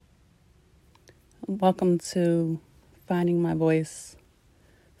Welcome to Finding My Voice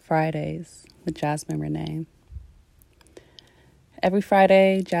Fridays with Jasmine Rene. Every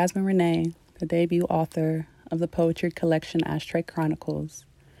Friday, Jasmine Rene, the debut author of the poetry collection Ashtray Chronicles,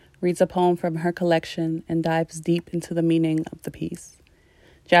 reads a poem from her collection and dives deep into the meaning of the piece.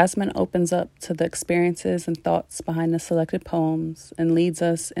 Jasmine opens up to the experiences and thoughts behind the selected poems and leads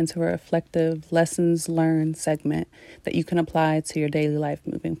us into a reflective lessons learned segment that you can apply to your daily life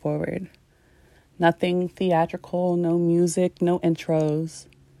moving forward. Nothing theatrical, no music, no intros.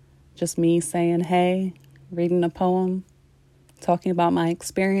 Just me saying, hey, reading a poem, talking about my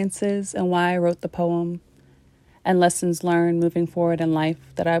experiences and why I wrote the poem, and lessons learned moving forward in life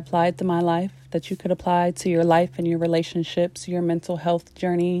that I applied to my life, that you could apply to your life and your relationships, your mental health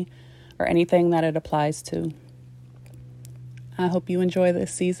journey, or anything that it applies to. I hope you enjoy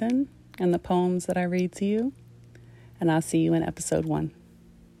this season and the poems that I read to you, and I'll see you in episode 1.